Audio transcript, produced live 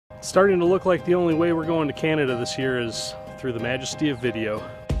Starting to look like the only way we're going to Canada this year is through the majesty of video.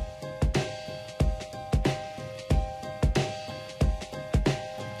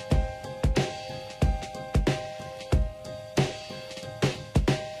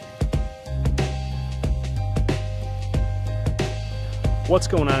 What's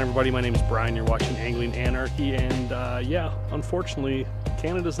going on, everybody? My name is Brian. You're watching Angling Anarchy, and yeah, unfortunately,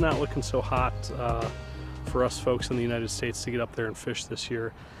 Canada's not looking so hot for us folks in the United States to get up there and fish this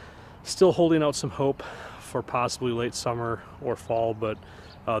year. Still holding out some hope for possibly late summer or fall, but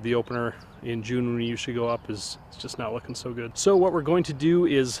the opener in June when we usually go up is just not looking so good. So what we're going to do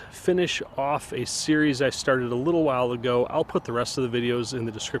is finish off a series I started a little while ago. I'll put the rest of the videos in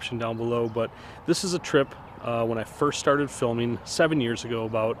the description down below, but this is a trip when I first started filming 7 years ago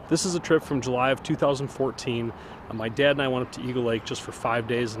about. This is a trip from July of 2014. My dad and I went up to Eagle Lake just for 5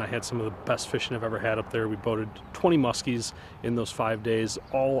 days, and I had some of the best fishing I've ever had up there. We boated 20 muskies in those 5 days,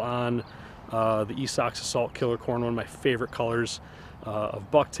 all on the Esox Assault Killer Corn, one of my favorite colors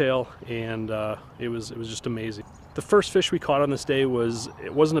of bucktail, and it was just amazing. The first fish we caught on this day it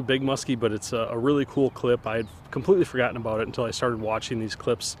wasn't a big muskie, but it's a really cool clip. I had completely forgotten about it until I started watching these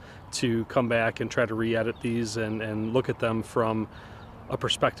clips to come back and try to re-edit these and look at them from a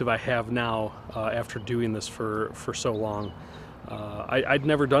perspective I have now after doing this for so long. I'd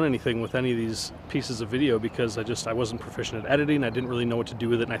never done anything with any of these pieces of video because I wasn't proficient at editing. I didn't really know what to do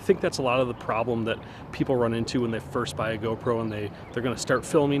with it, and I think that's a lot of the problem that people run into when they first buy a GoPro and they're going to start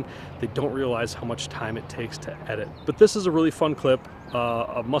filming. They don't realize how much time it takes to edit. But this is a really fun clip.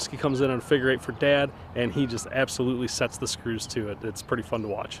 A muskie comes in on a figure 8 for Dad, and he just absolutely sets the screws to it. It's pretty fun to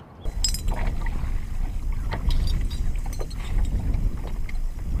watch.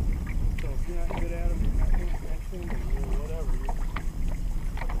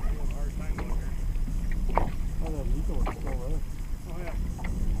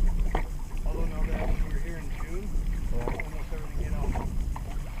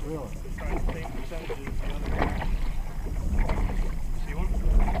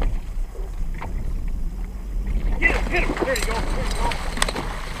 Hit him! There you go! There you go!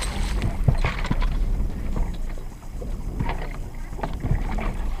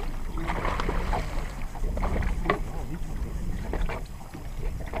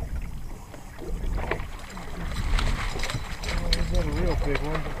 Is that a real big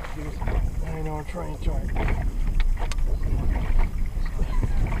one? I know, I'm trying.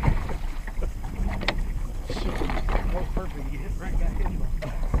 That was perfect. You hit right back in.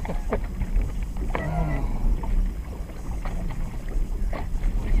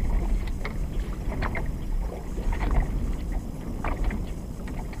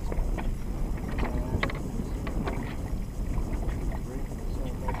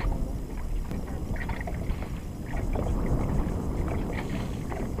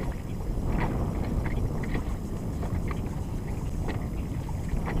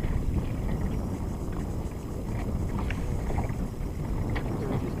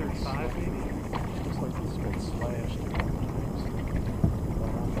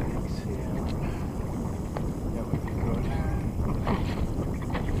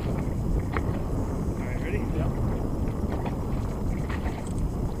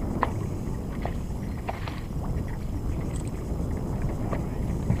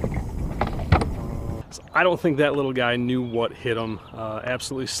 I don't think that little guy knew what hit him.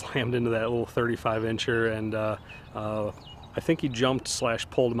 Absolutely slammed into that little 35-incher, and I think he jumped /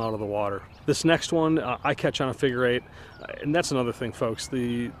 pulled him out of the water. This next one I catch on a figure 8, and that's another thing, folks.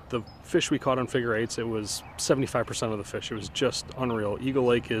 The fish we caught on figure 8s, it was 75% of the fish. It was just unreal. Eagle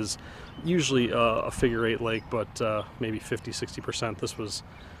Lake is usually a figure 8 lake, but maybe 50–60%. This was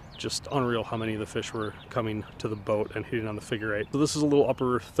just unreal how many of the fish were coming to the boat and hitting on the figure 8. So this is a little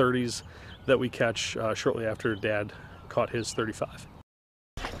upper 30s that we catch shortly after Dad caught his 35.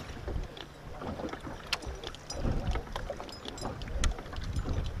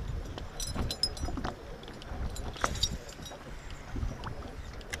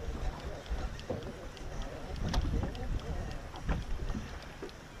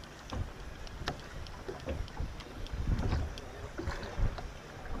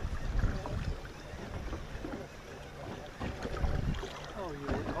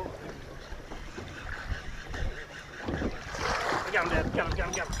 Got him, Dad. Got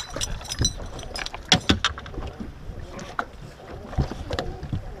him.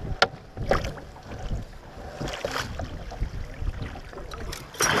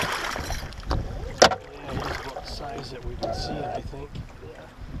 Yeah, he's about the size that we've been seeing, I think. Yeah.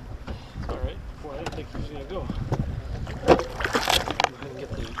 It's alright. Boy, I didn't think he was going to go. Go ahead and get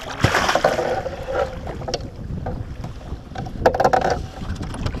the...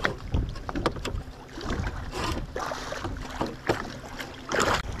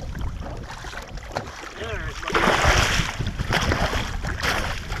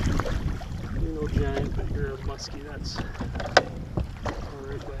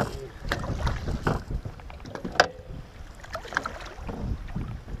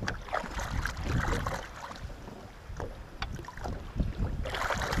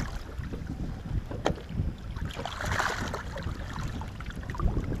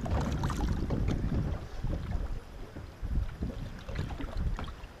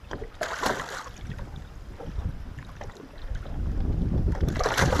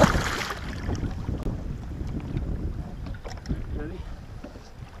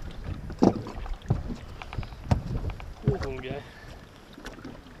 little guy.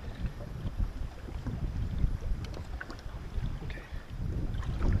 Okay.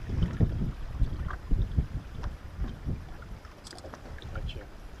 Gotcha.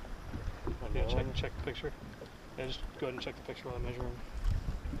 Yeah, check the picture. Yeah, just go ahead and check the picture while I measure him.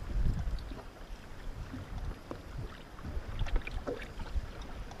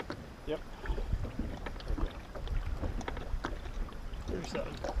 Yep. Okay. 37.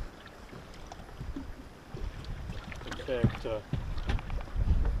 In fact,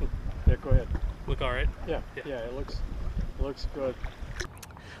 yeah, go ahead. Look all right? Yeah, it looks good.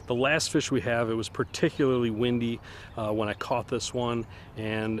 The last fish we have, it was particularly windy when I caught this one,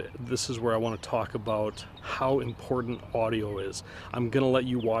 and this is where I want to talk about how important audio is. I'm going to let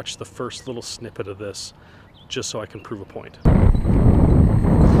you watch the first little snippet of this just so I can prove a point.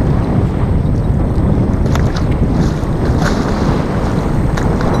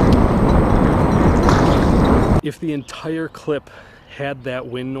 If the entire clip had that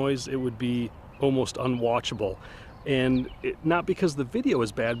wind noise, it would be almost unwatchable. And not because the video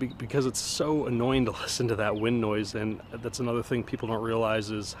is bad, because it's so annoying to listen to that wind noise. And that's another thing people don't realize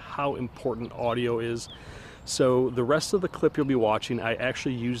is how important audio is. So the rest of the clip you'll be watching, I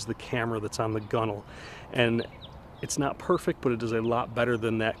actually use the camera that's on the gunnel. And it's not perfect, but it is a lot better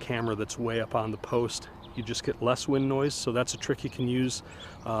than that camera that's way up on the post. You just get less wind noise, so that's a trick you can use.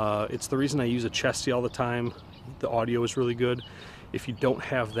 It's the reason I use a chesty all the time. The audio is really good. If you don't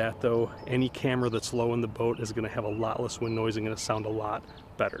have that though, any camera that's low in the boat is going to have a lot less wind noise and going to sound a lot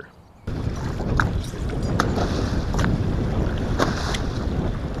better.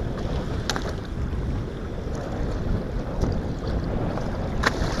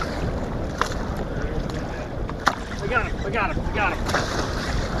 We got him. Yeah.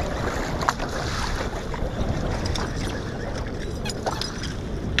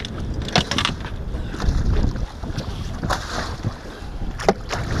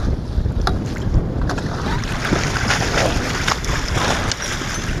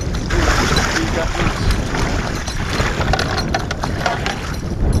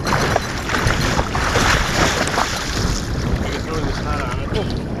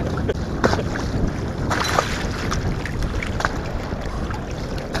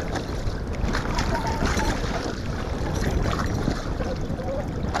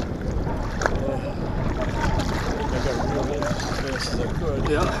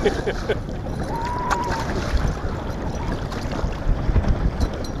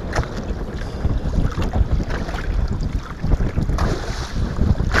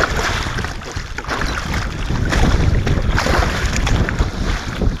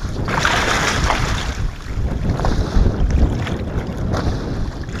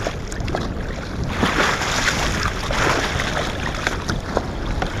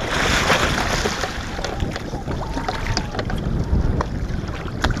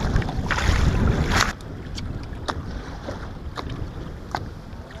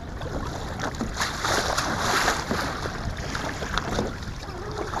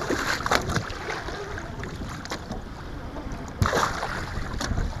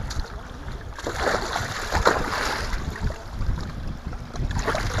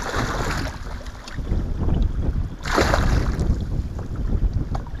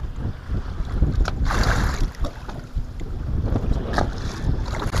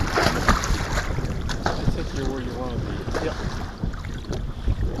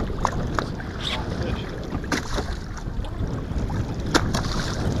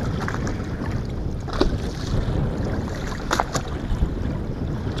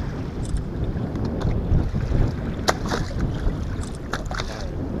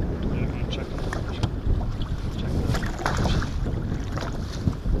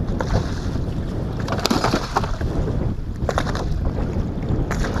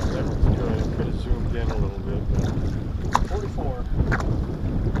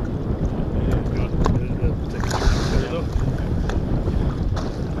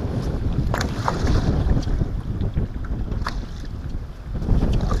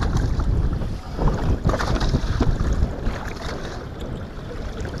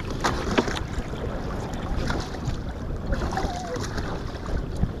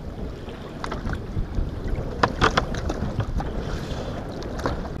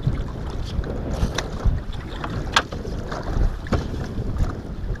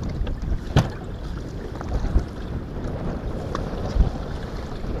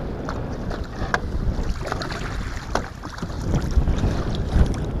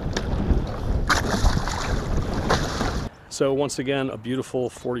 So once again, a beautiful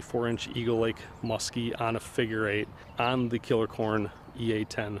 44-inch Eagle Lake Muskie on a figure 8 on the Killer Corn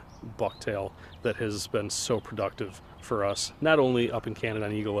EA10 bucktail that has been so productive for us, not only up in Canada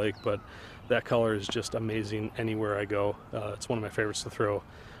on Eagle Lake, but that color is just amazing anywhere I go. It's one of my favorites to throw,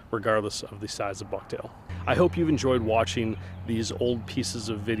 regardless of the size of bucktail. I hope you've enjoyed watching these old pieces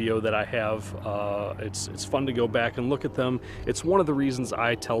of video that I have. It's fun to go back and look at them. It's one of the reasons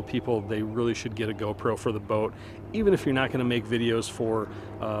I tell people they really should get a GoPro for the boat, even if you're not going to make videos for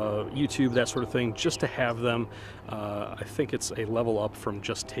YouTube, that sort of thing, just to have them. I think it's a level up from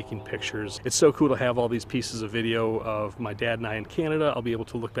just taking pictures. It's so cool to have all these pieces of video of my dad and I in Canada. I'll be able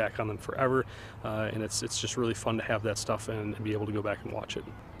to look back on them forever, and it's just really fun to have that stuff and be able to go back and watch it.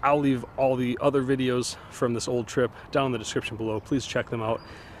 I'll leave all the other videos from this old trip down in the description below. Please check them out.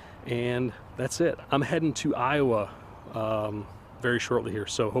 And that's it. I'm heading to Iowa very shortly here,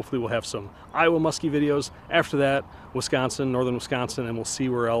 so hopefully we'll have some Iowa muskie videos. After that, Wisconsin, northern Wisconsin, and we'll see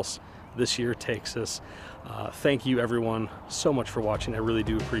where else this year takes us. Thank you everyone so much for watching. I really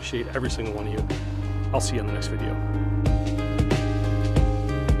do appreciate every single one of you. I'll see you in the next video.